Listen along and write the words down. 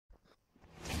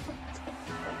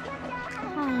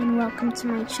welcome to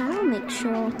my channel. Make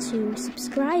sure to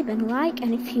subscribe and like,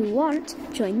 and if you want,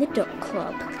 join the duck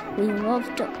club. We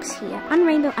love ducks here, and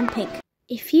rainbow and pink.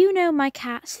 If you know my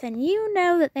cats, then you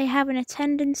know that they have a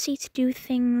tendency to do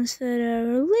things that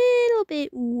are a little bit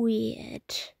weird.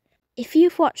 If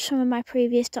you've watched some of my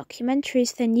previous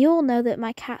documentaries, then you'll know that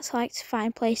my cats like to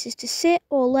find places to sit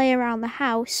or lay around the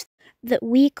house that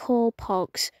we call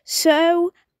pogs.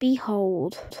 So,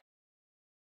 behold.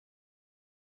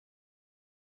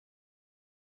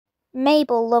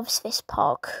 Mabel loves this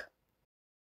pog.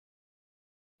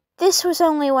 This was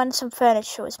only when some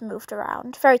furniture was moved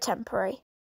around, very temporary.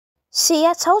 See,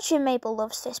 I told you Mabel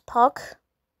loves this pog.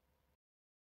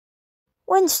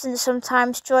 Winston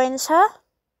sometimes joins her.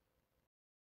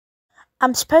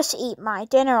 I'm supposed to eat my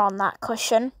dinner on that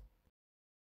cushion.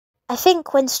 I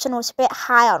think Winston was a bit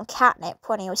high on catnip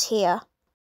when he was here.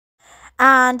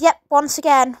 And yep, once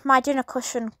again, my dinner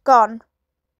cushion gone.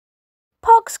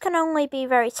 Pogs can only be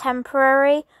very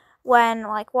temporary, when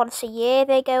like once a year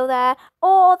they go there,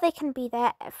 or they can be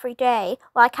there every day,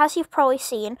 like as you've probably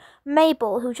seen,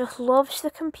 Mabel, who just loves the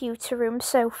computer room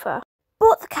sofa.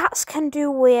 But the cats can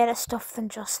do weirder stuff than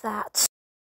just that.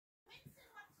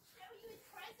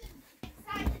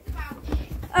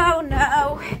 Oh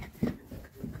no!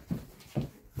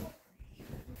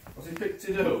 Has he picked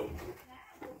it up?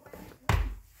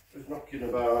 He's knocking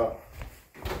about.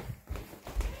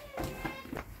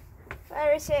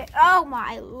 Where is it? Oh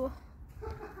my!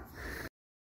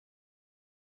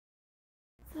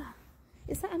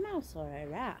 Is that a mouse or a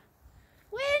rat?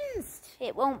 Winst!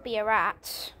 It won't be a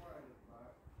rat.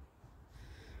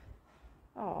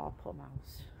 Oh, poor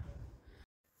mouse.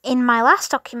 In my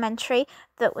last documentary,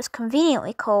 that was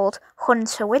conveniently called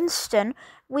Hunter Winston,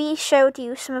 we showed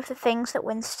you some of the things that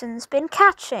Winston's been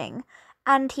catching.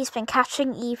 And he's been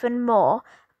catching even more.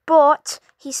 But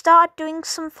he started doing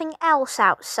something else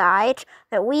outside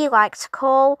that we like to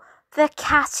call the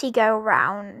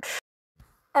catty-go-round.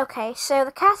 Okay, so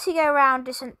the catty-go-round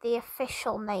isn't the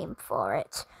official name for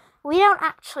it. We don't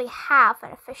actually have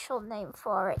an official name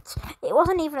for it. It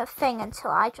wasn't even a thing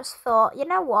until I just thought, you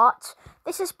know what?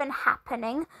 This has been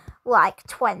happening like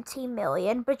 20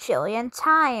 million bajillion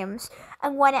times.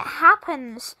 And when it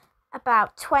happens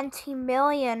about 20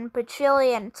 million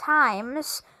bajillion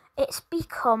times, it's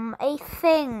become a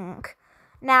thing.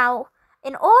 Now,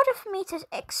 in order for me to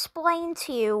explain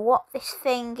to you what this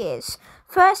thing is,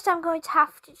 first I'm going to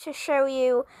have to show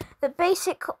you the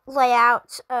basic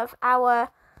layout of our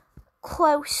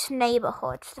close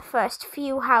neighbourhood, the first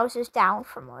few houses down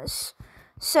from us.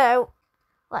 So,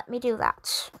 let me do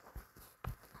that.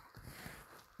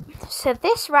 So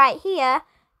this right here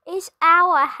is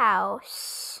our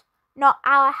house. Not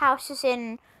our house as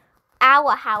in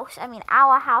our house, I mean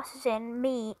our house as in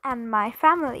me and my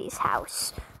family's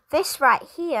house. This right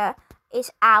here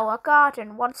is our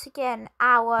garden. Once again,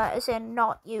 our as in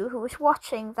not you who is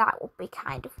watching. That would be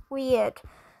kind of weird.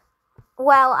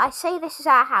 Well, I say this is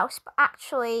our house, but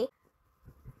actually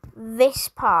this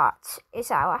part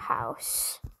is our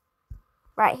house.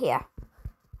 Right here.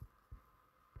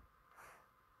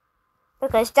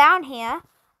 Because down here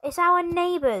is our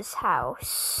neighbour's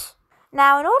house.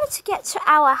 Now, in order to get to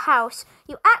our house,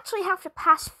 you actually have to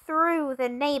pass through the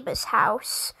neighbour's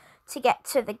house to get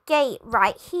to the gate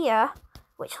right here,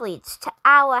 which leads to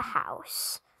our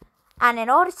house. And in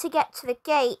order to get to the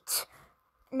gate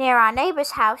near our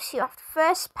neighbour's house, you have to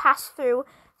first pass through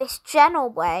this general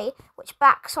way, which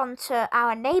backs onto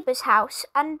our neighbour's house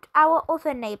and our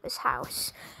other neighbour's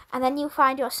house. And then you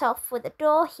find yourself with a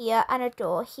door here and a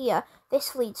door here.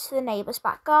 This leads to the neighbour's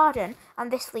back garden,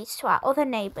 and this leads to our other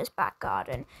neighbour's back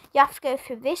garden. You have to go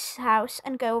through this house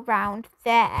and go round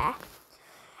there.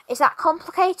 Is that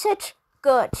complicated?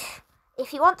 Good.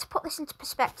 If you want to put this into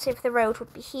perspective, the road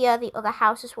would be here, the other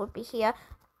houses would be here,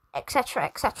 etc,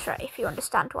 etc, if you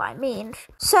understand what I mean.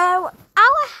 So,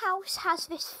 our house has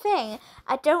this thing,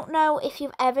 I don't know if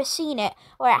you've ever seen it,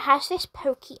 where it has this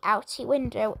pokey outy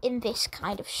window in this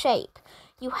kind of shape.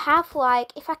 You have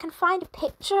like, if I can find a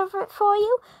picture of it for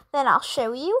you, then I'll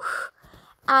show you.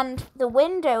 And the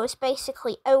window is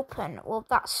basically open. Well,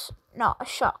 that's not a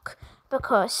shock,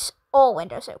 because all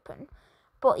windows open.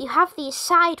 But you have these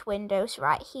side windows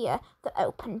right here that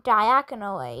open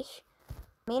diagonally.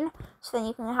 So then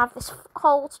you can have this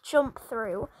hole to jump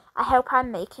through. I hope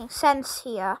I'm making sense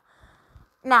here.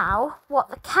 Now, what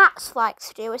the cats like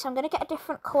to do is I'm going to get a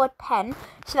different coloured pen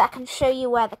so that I can show you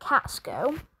where the cats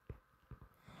go.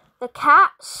 The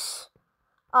cats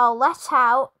are let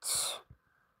out.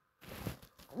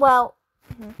 Well,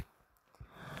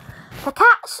 the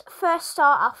cats first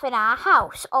start off in our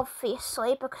house,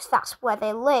 obviously, because that's where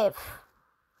they live.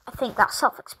 I think that's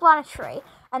self-explanatory.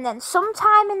 And then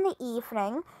sometime in the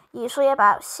evening, usually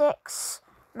about 6,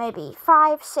 maybe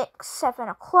 5, 6, 7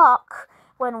 o'clock,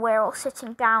 when we're all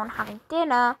sitting down having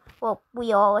dinner, well,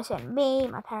 we all, as in me,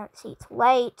 my parents eat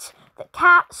late, the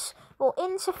cats will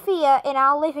interfere in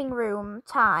our living room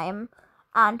time,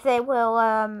 and they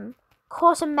will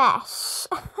cause a mess.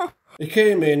 He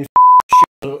came in,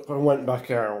 up and went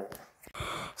back out.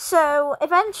 So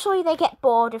eventually they get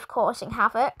bored of causing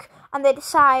havoc, and they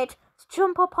decide to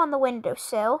jump up on the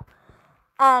windowsill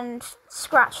and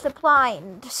scratch the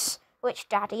blinds, which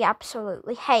Daddy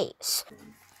absolutely hates.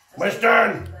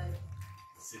 Western!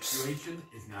 The situation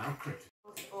is now critical.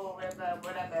 Or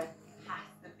whatever has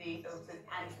to be something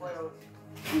and-boiled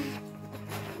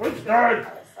Western!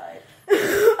 outside.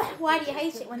 Why do you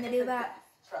hate it when they do that?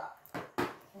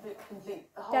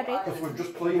 Daddy? Because we've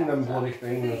just cleaned them bloody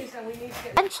things.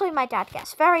 Eventually my dad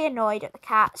gets very annoyed at the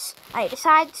cats, and he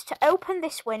decides to open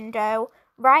this window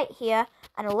right here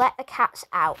and let the cats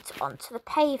out onto the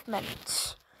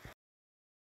pavement.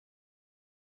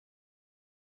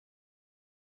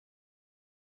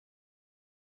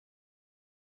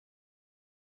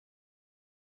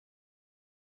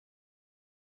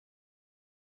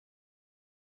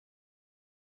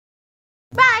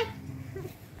 Bye!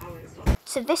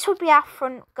 So this would be our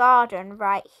front garden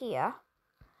right here,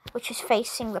 which is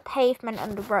facing the pavement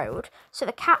and the road. So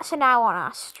the cats are now on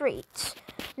our street.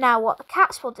 Now what the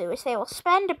cats will do is they will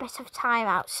spend a bit of time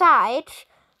outside,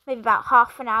 maybe about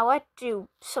half an hour, do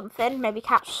something, maybe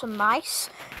catch some mice.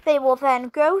 They will then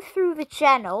go through the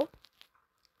kennel,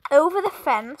 over the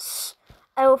fence,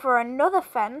 over another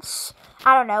fence.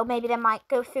 I don't know, maybe they might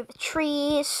go through the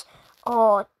trees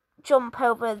or jump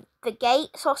over the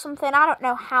gates or something. I don't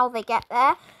know how they get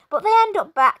there, but they end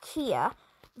up back here.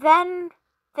 Then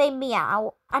they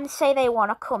meow and say they want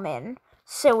to come in,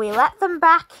 so we let them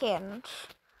back in.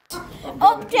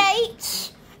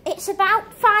 Update! It's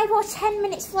about 5 or 10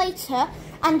 minutes later,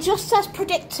 and just as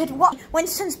predicted,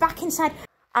 Winston's back inside.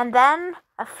 And then,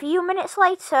 a few minutes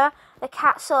later, the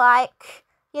cats are like,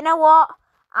 you know what?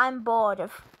 I'm bored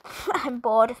of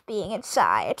being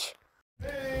inside.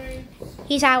 Hey.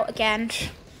 He's out again.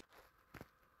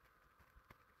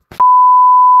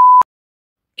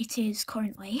 It is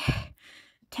currently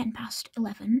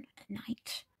 11:10 at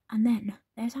night, and then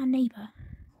there's our neighbour.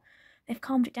 They've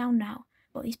calmed it down now,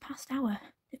 but this past hour,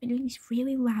 they've been doing this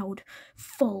really loud,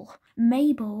 full.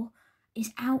 Mabel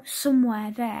is out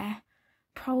somewhere there,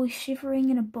 probably shivering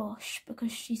in a bush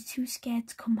because she's too scared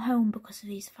to come home because of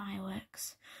these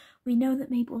fireworks. We know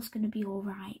that Mabel's going to be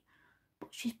alright, but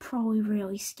she's probably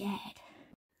really scared.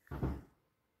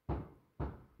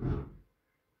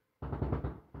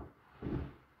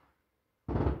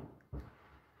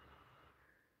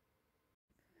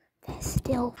 They're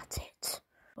still at it.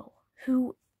 Well,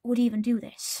 who would even do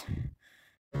this?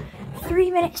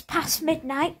 3 minutes past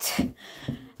midnight.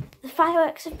 The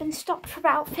fireworks have been stopped for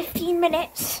about 15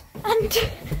 minutes. And...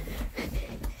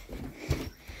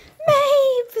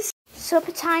 Mabes!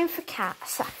 Supper time for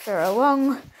cats after a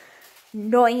long,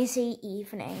 noisy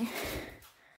evening.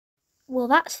 Well,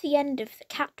 that's the end of the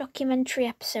cat documentary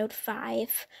episode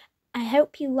 5. I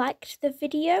hope you liked the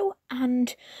video,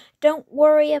 and don't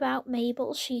worry about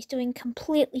Mabel, she's doing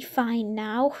completely fine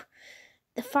now.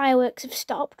 The fireworks have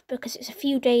stopped because it's a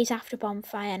few days after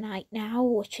bonfire night now,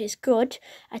 which is good.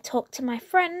 I talked to my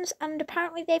friends, and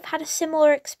apparently they've had a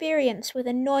similar experience with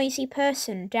a noisy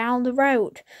person down the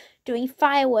road doing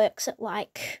fireworks at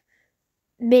like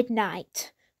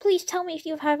midnight. Please tell me if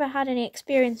you've ever had any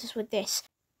experiences with this.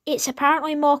 It's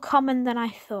apparently more common than I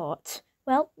thought.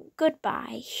 Well,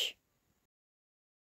 goodbye.